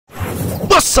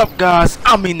What's up, guys?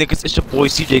 I mean, niggas, it's your boy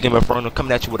CJ Game Inferno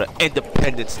coming at you with an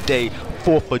Independence Day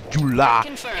 4th of July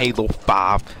Halo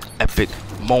 5 Epic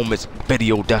Moments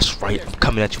video. That's right, I'm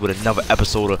coming at you with another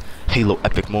episode of Halo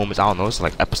Epic Moments. I don't know, it's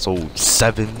like episode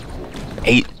 7,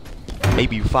 8,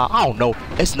 maybe 5. I don't know.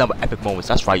 It's another Epic Moments.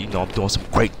 That's right, you know I'm doing some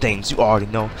great things. You already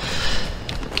know.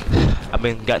 I've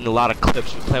been getting a lot of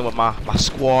clips. Been playing with my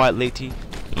squad lately.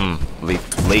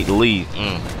 Lately.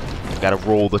 Gotta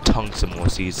roll the tongue some more.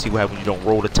 See what happens when you don't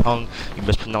roll the tongue? You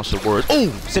mispronounce the words. Oh,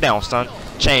 sit down, son.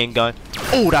 Chain gun.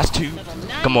 Oh, that's 2.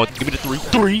 Come on, give me the 3.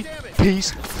 3 piece.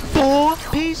 4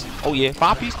 piece. Oh yeah,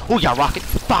 5 piece. Oh yeah, rocket.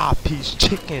 5 piece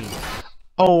chicken.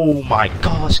 Oh my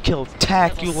gosh,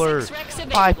 kill-tacular.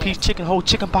 5 piece chicken, whole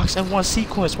chicken box in one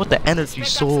sequence. What the energy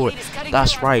sword.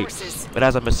 That's right. But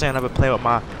as I've been saying, I've been playing with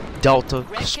my Delta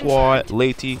squad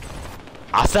lately.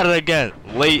 I said it again,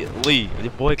 lately.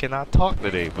 Your boy cannot talk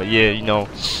today. But yeah, you know,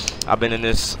 I've been in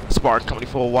this Spartan company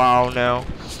for a while now.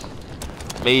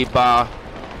 Made by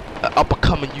an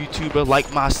up-and-coming YouTuber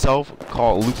like myself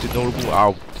called Luke the Notable.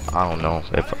 I don't know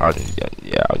if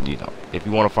you know, if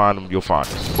you want to find him, you'll find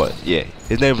him. But yeah,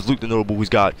 his name is Luke the Notable. He's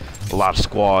got a lot of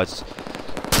squads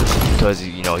because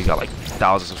you know he got like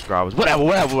 1,000 subscribers. Whatever.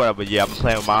 Yeah, I've been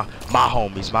playing with my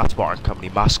homies, my Spartan company,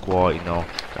 my squad. You know,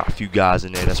 got a few guys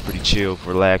in there that's pretty chill,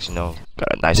 relax. You know,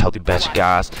 got a nice healthy batch of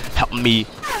guys helping me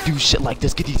do shit like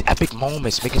this, get these epic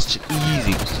moments, making shit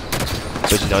easy.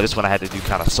 But you know, this one I had to do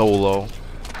kind of solo.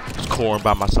 Just coring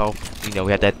by myself. You know,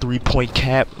 we had that 3-point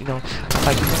cap. You know,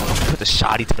 like put the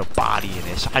shotty to the body in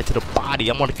there. Shotty to the body.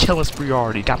 I'm on a killing spree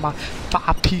already. Got my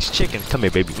 5-piece chicken. Come here,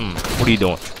 baby. What are you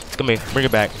doing? Come here, bring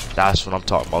it back. That's what I'm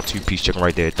talking about. 2-piece chicken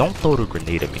right there. Don't throw the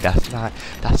grenade at me. That's not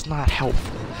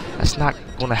helpful. That's not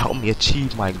gonna help me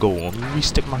achieve my goal. Let me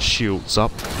re-stick my shields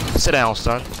up. Sit down,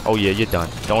 son. Oh yeah, you're done.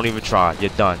 Don't even try. You're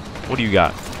done. What do you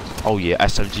got? Oh yeah,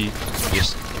 SMG.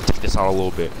 Just take this out a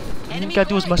little bit. You gotta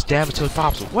do as much damage to as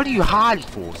possible. What are you hiding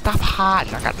for? Stop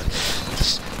hiding. I got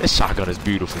this shotgun is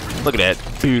beautiful. Look at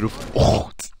that. Beautiful.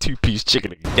 Oh, 2-piece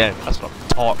chicken again. That's what I'm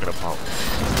talking about.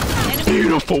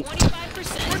 Beautiful.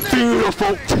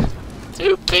 Beautiful.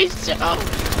 2-piece chicken.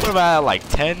 What am I at, like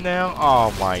 10 now?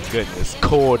 Oh my goodness.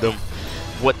 Cored them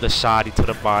with the shotty to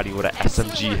the body with an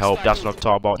SMG help. That's what I'm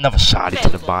talking about. Another shotty to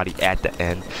the body at the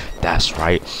end. That's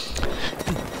right.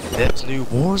 This new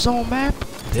Warzone map.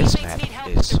 This map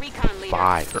is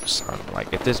fire, son.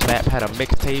 Like, if this map had a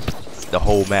mixtape, the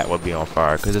whole map would be on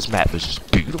fire. Because this map is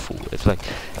just beautiful. It's like,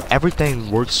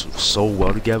 everything works so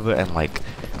well together. And, like,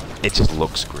 it just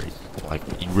looks great. Like,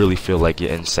 you really feel like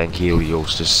you're in San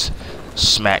Helios, just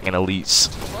smacking elites.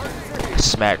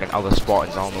 Smacking other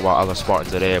Spartans. I don't know why other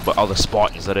Spartans are there, but other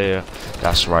Spartans are there.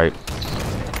 That's right.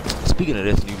 Speaking of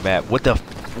this new map, with the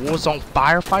Warzone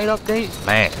Firefight update,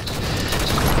 man.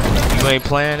 You ain't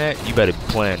playing that, you better be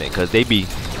playing it, because they be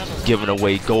giving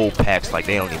away gold packs like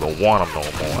they don't even want them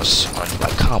no more, son.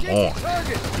 Like, come on.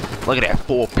 Look at that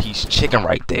 4-piece chicken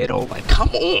right there, though. Like, come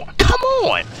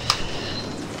on.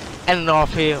 Ending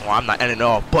off here. Well, I'm not ending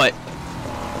off, but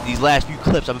these last few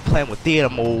clips I've been playing with theater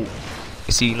mode.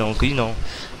 You see, you know, because, you know,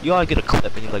 you all get a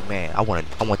clip and you're like, man, I want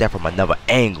that from another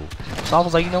angle. So I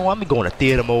was like, you know what, I'm going to go into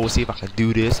theater mode, see if I can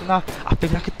do this. And I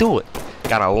figured I could do it.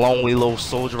 Got a lonely little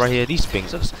soldier right here. These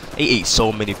things, they ate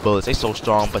so many bullets. They so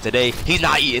strong, but today he's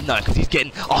not eating none because he's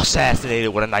getting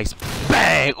assassinated with a nice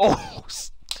bang. Oh,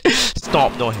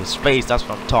 stomped on his face. That's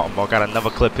what I'm talking about. Got another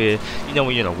clip here. You know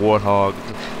when you're in a Warthog.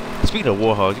 Speaking of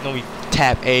Warthog, you know we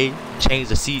tap A, change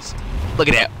the seats. Look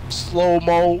at that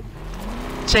slow-mo.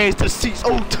 Change the seats.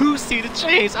 Oh, 2-seater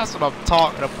change. That's what I'm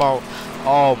talking about.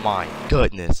 Oh my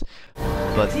goodness.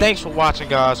 But thanks for watching,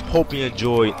 guys. Hope you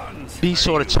enjoyed. Be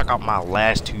sure to check out my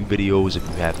last 2 videos if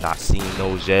you have not seen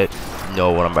those yet. You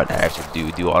know what I'm about to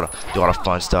actually do all the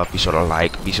fun stuff. Be sure to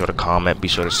like, be sure to comment, be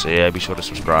sure to share, be sure to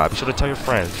subscribe, be sure to tell your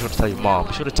friends, be sure to tell your mom,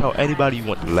 be sure to tell anybody you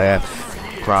want to laugh,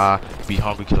 cry, be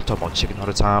hungry, because I talk about chicken all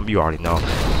the time. You already know.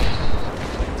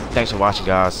 Thanks for watching,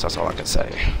 guys. That's all I can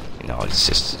say. You know,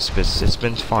 it's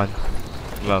been fun.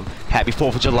 You know, happy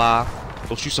 4th of July.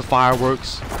 Go shoot some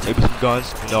fireworks, maybe some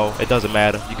guns. You know, it doesn't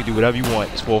matter. You can do whatever you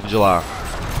want. It's 4th of July.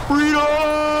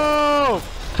 Freedom!